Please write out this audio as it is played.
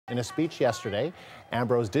In a speech yesterday,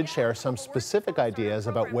 Ambrose did share some specific ideas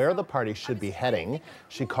about where the party should be heading.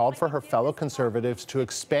 She called for her fellow Conservatives to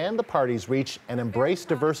expand the party's reach and embrace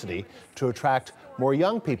diversity to attract more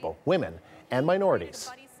young people, women, and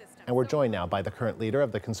minorities. And we're joined now by the current leader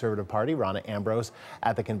of the Conservative Party, Rona Ambrose,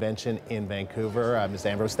 at the convention in Vancouver. Ms.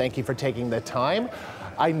 Ambrose, thank you for taking the time.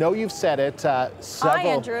 I know you've said it several... Hi,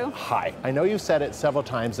 Andrew. Hi. I know you've said it several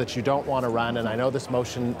times that you don't want to run, and I know this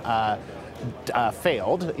motion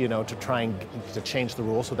failed, to try and to change the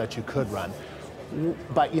rules so that you could run.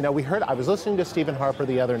 But, I was listening to Stephen Harper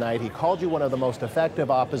the other night. He called you one of the most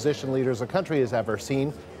effective opposition leaders the country has ever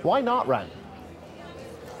seen. Why not run?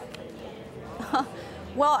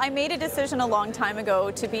 Well, I made a decision a long time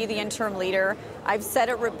ago to be the interim leader. I've said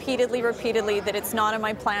it repeatedly, that it's not in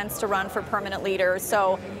my plans to run for permanent leader.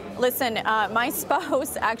 So, listen, my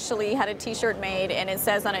spouse actually had a T-shirt made and it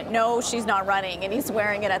says on it, "No, she's not running," and he's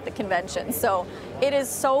wearing it at the convention. So it is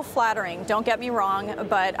so flattering, don't get me wrong,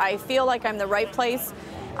 but I feel like I'm the right place.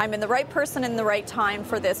 I'm in the right person in the right time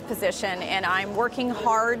for this position, and I'm working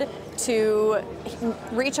hard to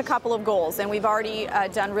reach a couple of goals, and we've already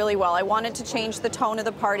done really well. I wanted to change the tone of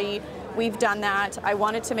the party. We've done that. I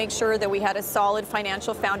wanted to make sure that we had a solid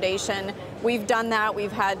financial foundation. We've done that.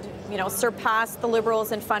 We've had, surpassed the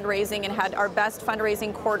Liberals in fundraising and had our best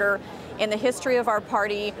fundraising quarter in the history of our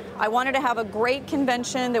party. I wanted to have a great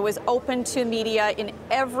convention that was open to media in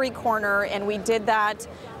every corner, and we did that.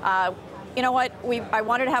 You know what? I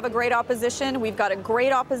wanted to have a great opposition. We've got a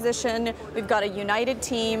great opposition. We've got a united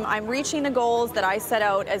team. I'm reaching the goals that I set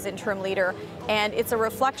out as interim leader, and it's a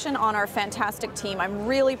reflection on our fantastic team. I'm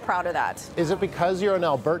really proud of that. Is it because you're an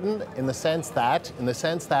Albertan in the sense that,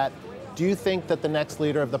 do you think that the next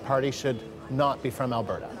leader of the party should not be from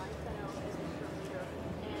Alberta?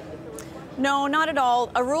 No, not at all.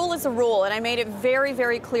 A rule is a rule, and I made it very,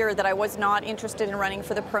 very clear that I was not interested in running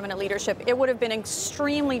for the permanent leadership. It would have been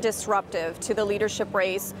extremely disruptive to the leadership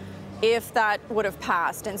race if that would have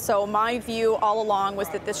passed. And so my view all along was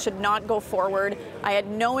that this should not go forward. I had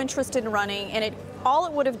no interest in running, and all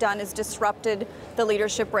it would have done is disrupted the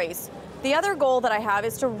leadership race. The other goal that I have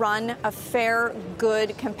is to run a fair,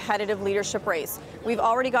 good, competitive leadership race. We've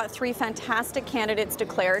already got 3 fantastic candidates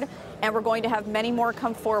declared, and we're going to have many more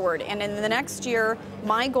come forward. And in the next year,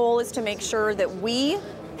 my goal is to make sure that we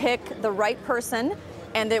pick the right person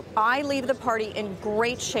and that I leave the party in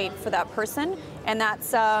great shape for that person. And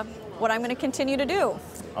that's what I'm going to continue to do.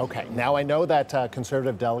 Okay. Now, I know that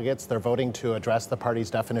Conservative delegates, they're voting to address the party's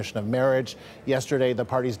definition of marriage. Yesterday, the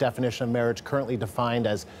party's definition of marriage currently defined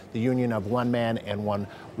as the union of one man and one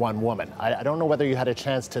woman. I don't know whether you had a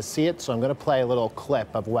chance to see it, so I'm going to play a little clip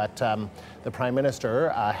of what the Prime Minister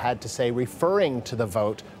had to say referring to the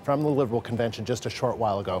vote from the Liberal convention just a short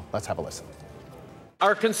while ago. Let's have a listen.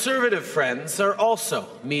 Our Conservative friends are also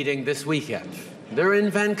meeting this weekend. They're in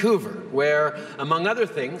Vancouver, where, among other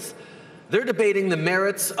things, they're debating the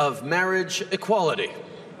merits of marriage equality.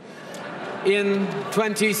 In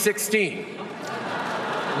 2016,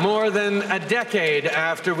 more than a decade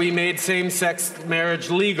after we made same-sex marriage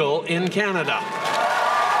legal in Canada.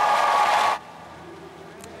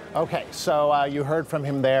 Okay, so you heard from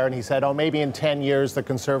him there, and he said, maybe in 10 years the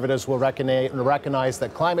Conservatives will recognize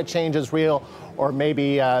that climate change is real, or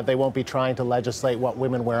maybe they won't be trying to legislate what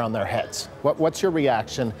women wear on their heads. What's your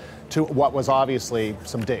reaction to what was obviously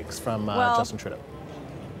some digs from Justin Trudeau?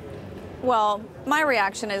 Well, my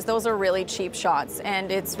reaction is those are really cheap shots,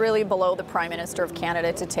 and it's really below the Prime Minister of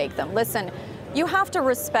Canada to take them. Listen, you have to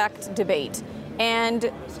respect debate,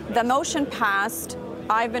 and the motion passed.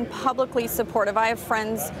 I've been publicly supportive. I have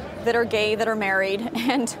friends that are gay, that are married.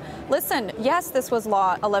 And listen, yes, this was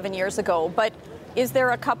law 11 years ago, but is there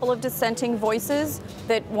a couple of dissenting voices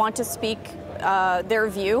that want to speak their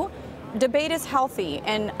view? Debate is healthy.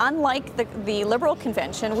 And unlike the Liberal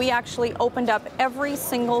convention, we actually opened up every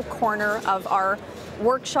single corner of our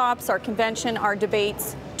workshops, our convention, our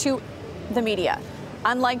debates to the media,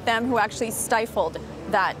 unlike them who actually stifled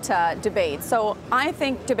that debate. So I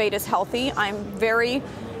think debate is healthy. I'm very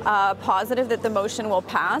positive that the motion will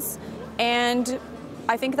pass, and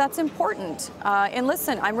I think that's important. And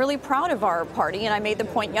listen, I'm really proud of our party, and I made the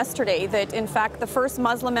point yesterday that, in fact, the first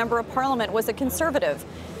Muslim member of Parliament was a Conservative.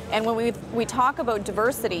 And when we talk about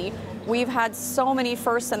diversity, we've had so many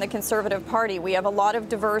firsts in the Conservative Party. We have a lot of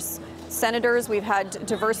diverse senators. We've had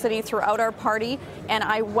diversity throughout our party, and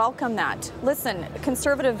I welcome that. Listen,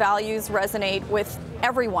 Conservative values resonate with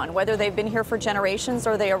everyone, whether they've been here for generations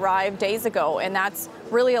or they arrived days ago, and that's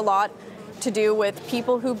really a lot to do with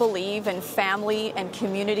people who believe in family and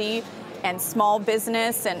community and small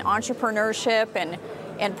business and entrepreneurship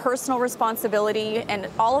and personal responsibility, and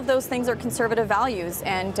all of those things are Conservative values.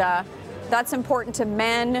 And that's important to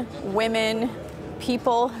men, women,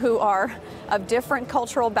 people who are of different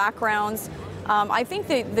cultural backgrounds. I think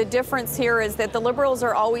the difference here is that the Liberals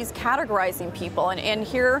are always categorizing people. And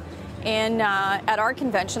here at our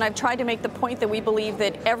convention, I've tried to make the point that we believe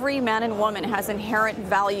that every man and woman has inherent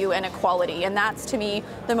value and equality. And that's, to me,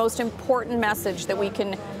 the most important message that we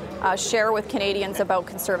can share with Canadians about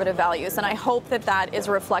Conservative values. And I hope that that is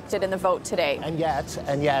reflected in the vote today. And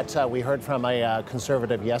yet, we heard from a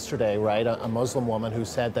Conservative yesterday, right, a Muslim woman who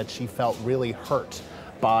said that she felt really hurt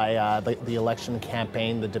by the election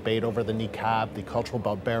campaign, the debate over the niqab, the cultural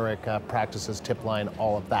barbaric practices, tip line,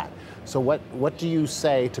 all of that. So what do you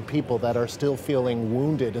say to people that are still feeling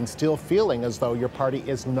wounded and still feeling as though your party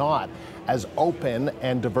is not as open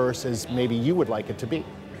and diverse as maybe you would like it to be?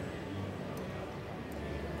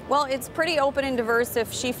 Well, it's pretty open and diverse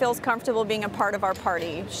if she feels comfortable being a part of our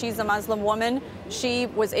party. She's a Muslim woman. She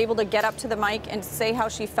was able to get up to the mic and say how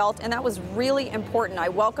she felt, and that was really important. I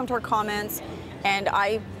welcomed her comments, and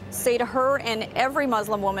I say to her and every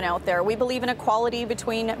Muslim woman out there, we believe in equality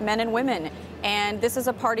between men and women, and this is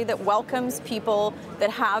a party that welcomes people that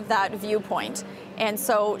have that viewpoint. And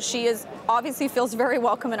so she obviously feels very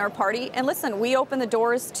welcome in our party. And listen, we open the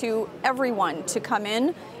doors to everyone to come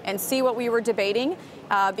in and see what we were debating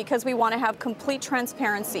because we want to have complete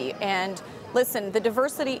transparency. And listen, the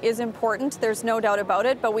diversity is important, there's no doubt about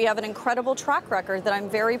it, but we have an incredible track record that I'm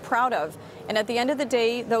very proud of. And at the end of the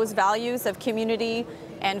day, those values of community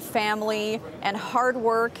and family and hard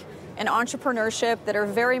work and entrepreneurship that are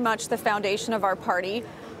very much the foundation of our party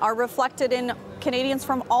are reflected in Canadians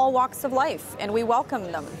from all walks of life, and we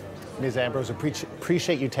welcome them. Ms. Ambrose,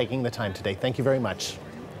 appreciate you taking the time today. Thank you very much.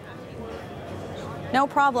 No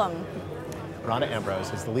problem. Rona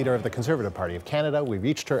Ambrose is the leader of the Conservative Party of Canada. We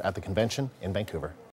reached her at the convention in Vancouver.